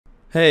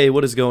Hey,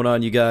 what is going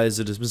on, you guys?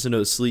 It is Mr.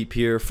 No Sleep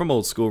here from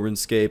Old School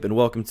RuneScape, and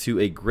welcome to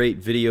a great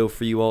video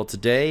for you all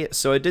today.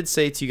 So I did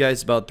say to you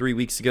guys about 3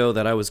 weeks ago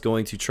that I was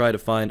going to try to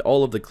find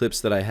all of the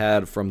clips that I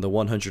had from the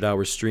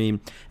 100-hour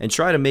stream and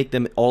try to make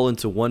them all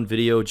into one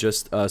video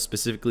just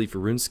specifically for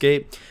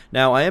RuneScape.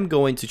 Now, I am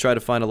going to try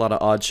to find a lot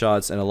of odd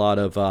shots and a lot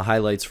of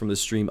highlights from the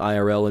stream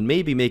IRL and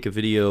maybe make a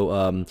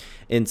video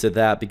into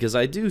that, because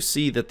I do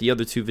see that the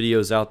other two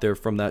videos out there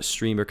from that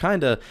stream are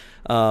kind of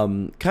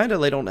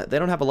they don't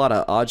have a lot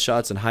of odd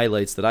shots and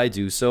highlights that I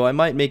do, so I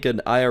might make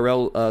an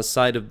IRL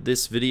side of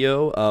this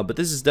video, but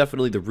this is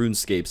definitely the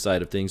RuneScape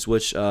side of things,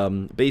 which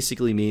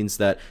basically means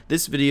that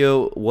this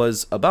video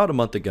was about a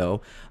month ago.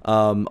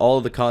 All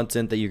of the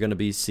content that you're going to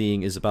be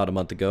seeing is about a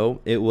month ago.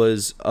 It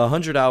was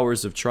 100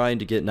 hours of trying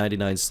to get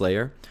 99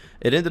 Slayer.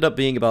 It ended up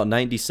being about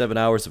 97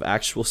 hours of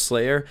actual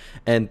Slayer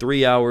and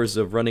 3 hours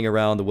of running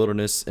around the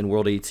wilderness in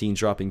World 18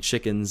 dropping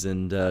chickens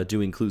and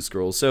doing clue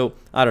scrolls. So,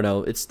 I don't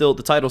know. It's still,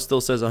 the title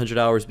still says 100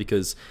 hours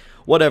because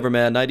whatever,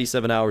 man,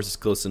 97 hours is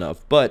close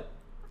enough. But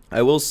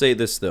I will say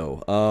this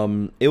though,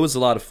 it was a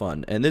lot of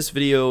fun, and this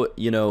video,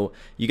 you know,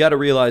 you got to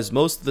realize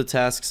most of the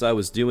tasks I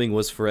was doing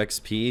was for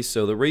XP,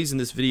 so the reason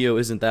this video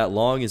isn't that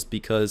long is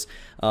because,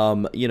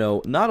 you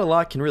know, not a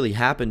lot can really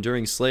happen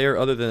during Slayer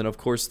other than, of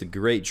course, the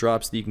great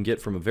drops that you can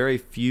get from a very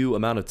few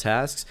amount of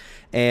tasks,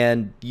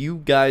 and you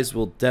guys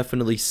will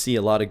definitely see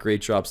a lot of great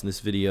drops in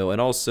this video,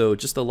 and also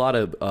just a lot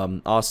of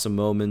awesome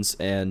moments,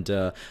 and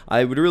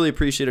I would really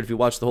appreciate it if you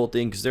watch the whole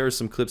thing, because there are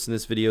some clips in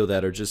this video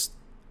that are just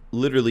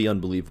literally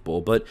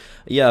unbelievable. But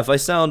yeah, if I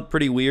sound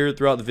pretty weird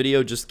throughout the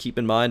video, just keep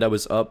in mind I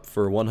was up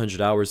for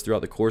 100 hours throughout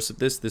the course of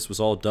this. This was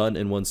all done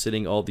in one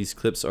sitting. All these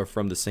clips are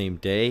from the same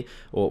day,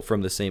 or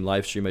from the same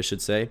live stream, I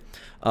should say.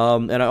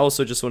 And I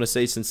also just want to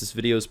say, since this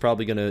video is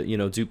probably gonna, you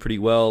know, do pretty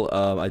well,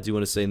 I do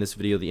want to say in this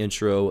video, the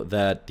intro,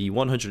 that the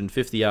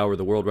 150-hour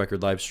the world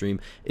record live stream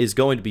is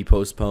going to be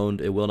postponed.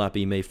 It will not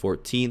be May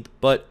 14th,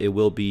 but it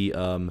will be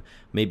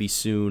maybe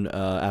soon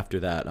after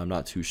that. I'm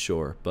not too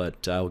sure,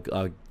 but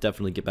I'll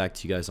definitely get back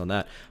to you guys on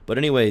that. But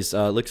anyways,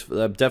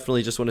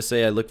 definitely just want to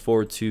say I look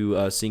forward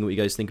to seeing what you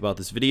guys think about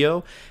this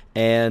video,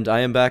 and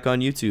I am back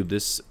on YouTube.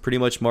 This pretty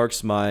much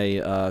marks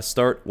my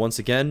start once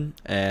again,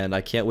 and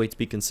I can't wait to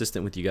be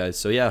consistent with you guys.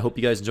 So yeah, I hope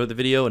you guys enjoyed the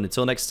video, and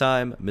until next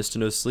time, Mr.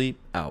 No Sleep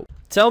out.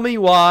 Tell me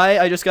why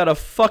I just got a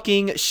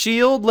fucking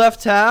shield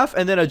left half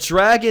and then a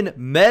dragon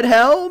med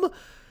helm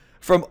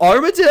from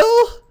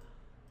Armadil?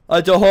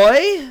 A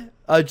Dahoy?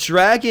 A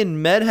dragon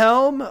med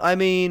helm? I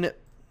mean,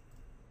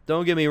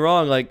 don't get me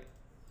wrong, like,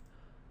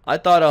 I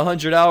thought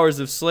 100 hours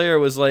of Slayer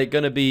was like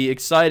gonna be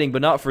exciting,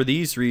 but not for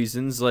these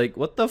reasons. Like,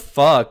 what the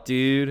fuck,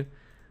 dude?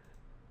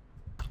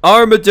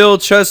 Armadil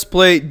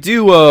chestplate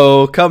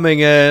duo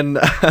coming in.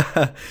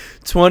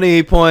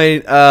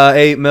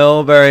 20.8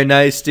 mil. Very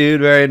nice,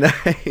 dude. Very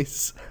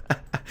nice.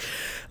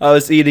 I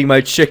was eating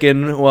my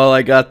chicken while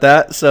I got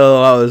that,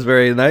 so that was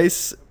very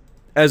nice.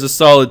 As a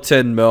solid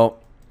 10 mil.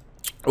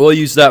 We'll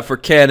use that for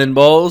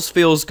cannonballs.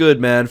 Feels good,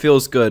 man.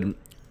 Feels good.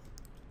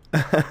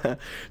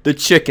 The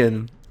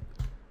chicken.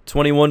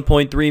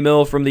 21.3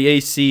 mil from the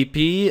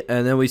ACP,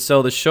 and then we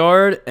sell the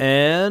shard,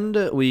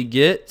 and we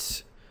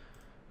get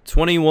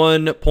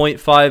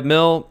 21.5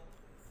 mil,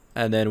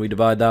 and then we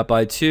divide that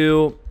by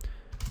 2,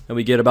 and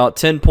we get about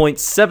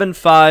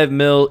 10.75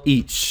 mil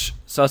each.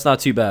 So that's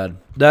not too bad.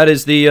 That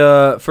is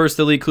the first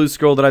elite clue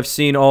scroll that I've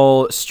seen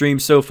all stream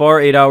so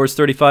far. 8 hours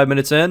 35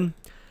 minutes in.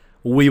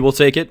 We will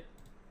take it.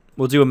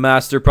 We'll do a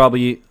master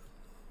probably,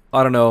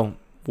 I don't know,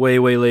 way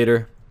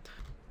later.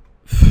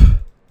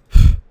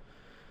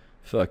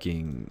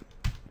 Fucking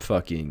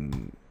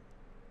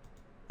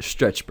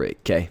stretch break,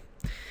 okay?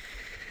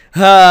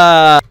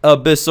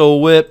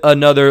 Abyssal Whip,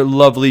 another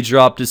lovely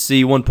drop to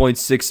see,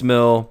 1.6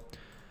 mil.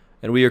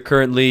 And we are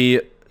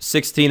currently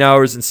 16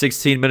 hours and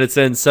 16 minutes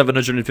in,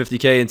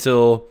 750k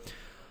until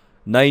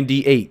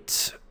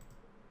 98.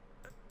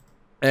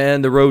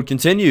 And the road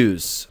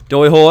continues.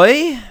 Doi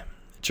Hoi,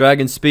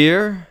 Dragon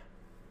Spear,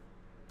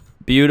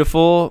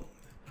 beautiful.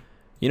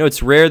 You know,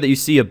 it's rare that you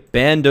see a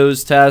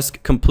Bandos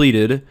task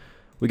completed.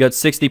 We got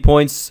 60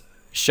 points.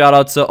 Shout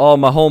out to all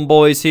my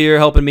homeboys here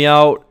helping me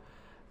out.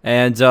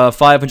 And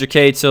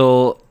 500k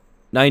till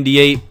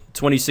 98,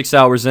 26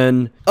 hours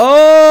in.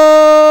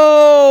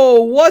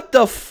 Oh, what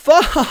the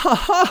fuck?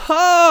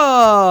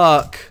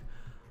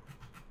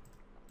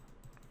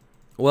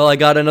 Well, I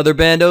got another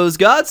Bandos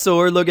God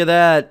Sword. Look at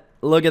that.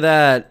 Look at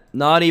that.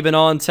 Not even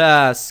on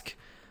task.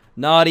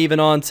 Not even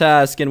on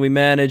task, and we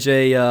manage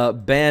a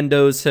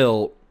Bandos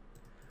hilt.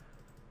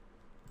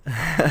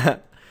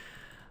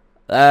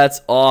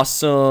 That's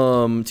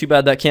awesome. Too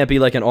bad that can't be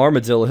like an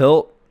Armadil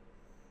hilt.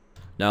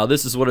 Now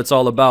this is what it's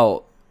all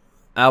about.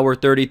 Hour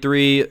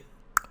 33,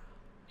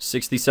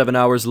 67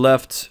 hours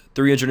left,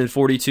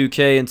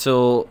 342k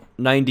until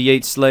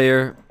 98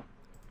 Slayer.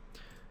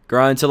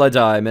 Grind till I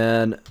die,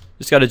 man.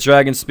 Just got a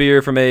Dragon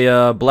Spear from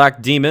a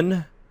Black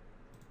Demon.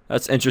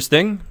 That's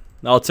interesting.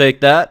 I'll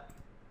take that.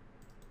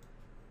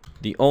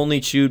 The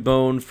only chewed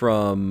bone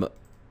from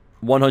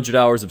 100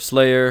 hours of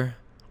Slayer.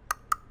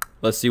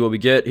 Let's see what we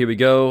get. Here we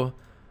go.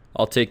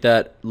 I'll take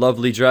that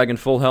lovely dragon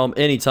full helm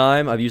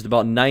anytime. I've used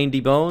about 90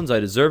 bones. I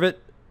deserve it.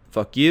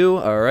 Fuck you.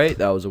 Alright,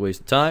 that was a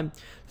waste of time.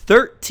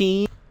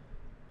 13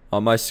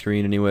 on my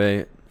screen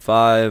anyway.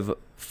 5,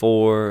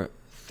 4,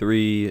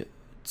 3,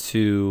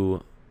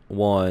 2,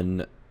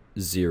 1,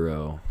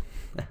 0.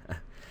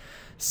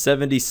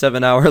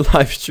 77-hour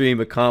live stream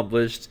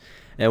accomplished.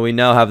 And we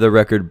now have the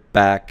record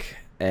back.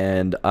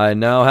 And I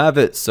now have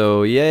it.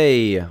 So,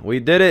 yay. We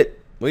did it.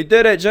 We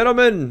did it,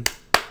 gentlemen.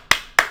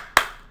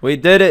 We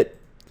did it.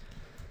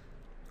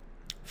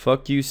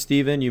 Fuck you,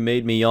 Steven. You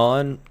made me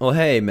yawn. Well,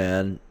 hey,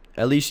 man.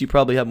 At least you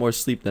probably have more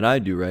sleep than I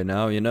do right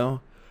now, you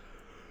know?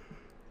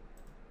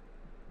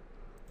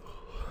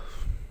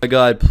 My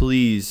God,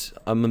 please.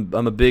 I'm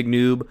a big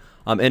noob.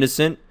 I'm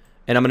innocent.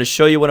 And I'm going to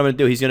show you what I'm going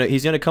to do. He's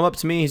gonna come up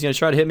to me. He's going to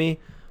try to hit me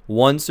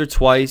once or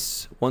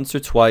twice. Once or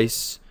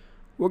twice.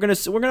 We're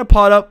gonna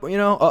pot up, you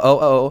know.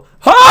 Uh-oh.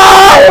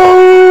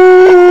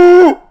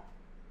 Oh!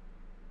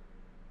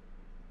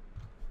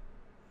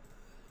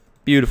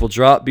 Beautiful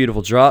drop,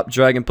 beautiful drop.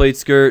 Dragon plate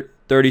skirt,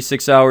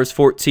 36 hours,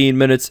 14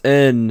 minutes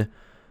in.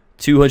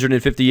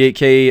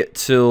 258k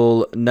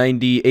till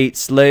 98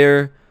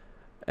 Slayer.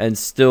 And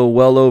still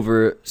well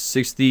over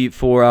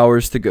 64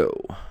 hours to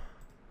go.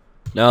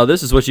 Now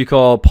this is what you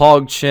call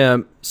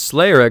PogChamp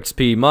Slayer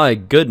XP. My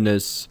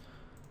goodness.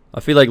 I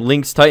feel like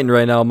Link's Titan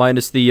right now,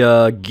 minus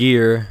the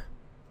gear.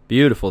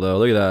 Beautiful though,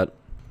 look at that.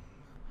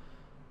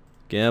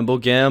 Gamble,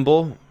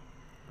 gamble.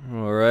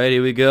 Alright,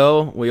 here we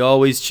go. We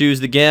always choose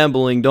the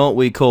gambling, don't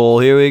we, Cole?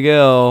 Here we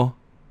go.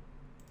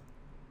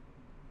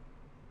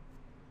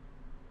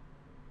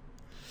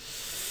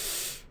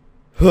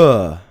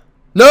 Huh.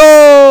 No!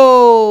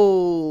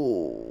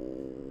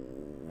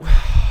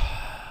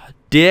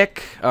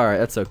 Dick. Alright,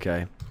 that's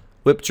okay.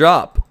 Whip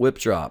drop. Whip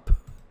drop.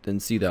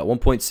 Didn't see that.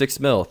 1.6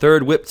 mil.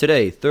 Third whip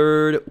today.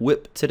 Third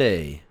whip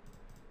today.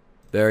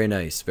 Very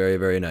nice. Very,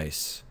 very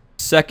nice.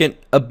 Second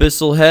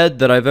abyssal head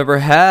that I've ever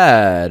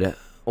had.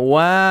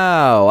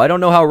 Wow. I don't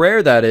know how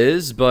rare that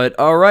is, but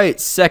alright.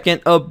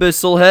 Second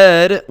abyssal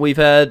head. We've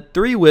had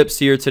 3 whips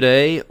here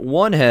today.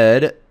 1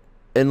 head.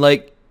 And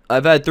like,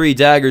 I've had 3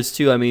 daggers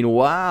too. I mean,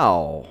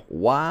 wow.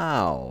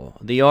 Wow.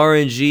 The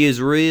RNG is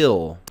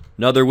real.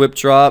 Another whip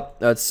drop.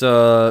 That's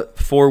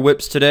 4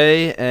 whips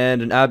today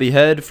and an Abby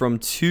head from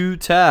 2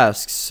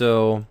 tasks.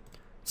 So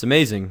it's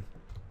amazing.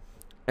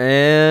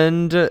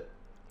 And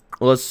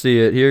let's see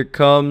it. Here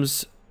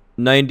comes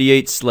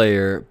 98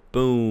 Slayer.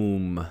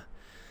 Boom.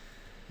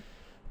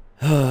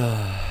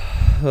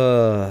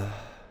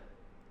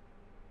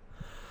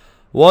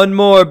 One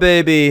more,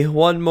 baby.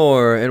 One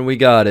more, and we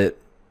got it.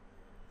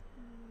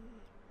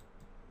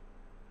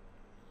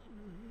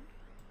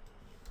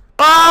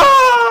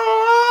 Oh,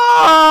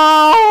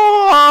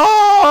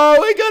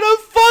 we got a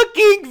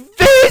fucking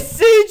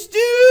visage,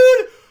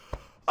 dude.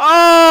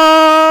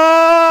 Oh.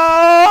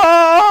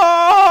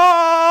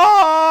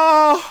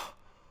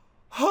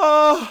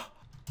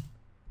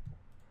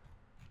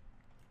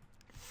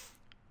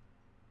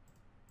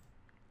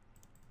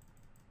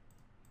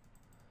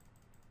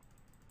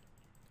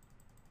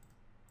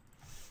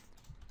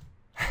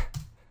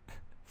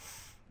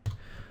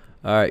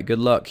 Alright, good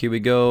luck. Here we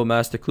go.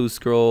 Master Clue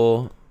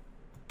Scroll.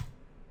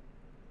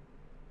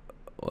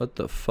 What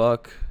the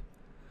fuck?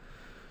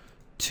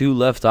 2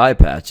 left eye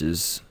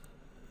patches.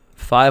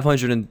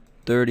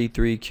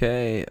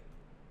 533k.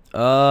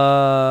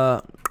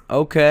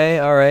 Okay,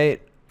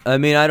 alright. I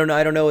mean, I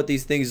don't know what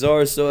these things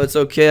are, so it's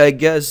okay, I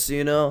guess,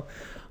 you know.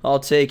 I'll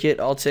take it.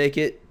 I'll take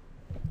it.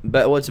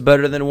 Bet what's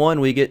better than 1?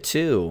 We get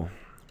 2.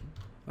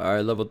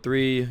 Alright, level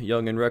 3,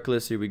 Young and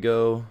Reckless. Here we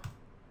go.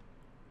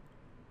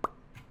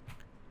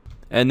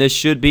 And this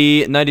should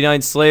be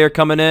 99 Slayer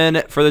coming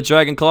in for the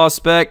Dragon Claw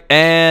spec.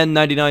 And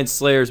 99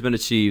 Slayer has been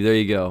achieved. There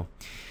you go.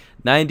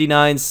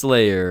 99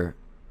 Slayer.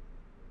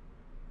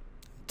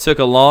 Took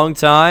a long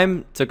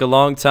time. Took a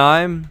long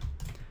time.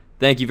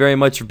 Thank you very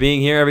much for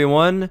being here,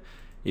 everyone.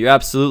 You're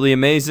absolutely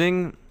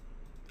amazing.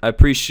 I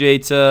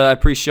appreciate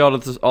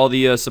all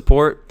the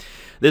support.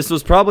 This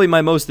was probably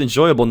my most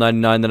enjoyable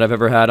 99 that I've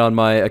ever had on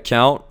my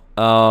account.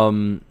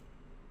 That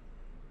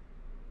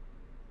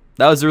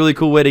was a really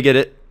cool way to get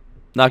it.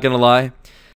 Not gonna lie.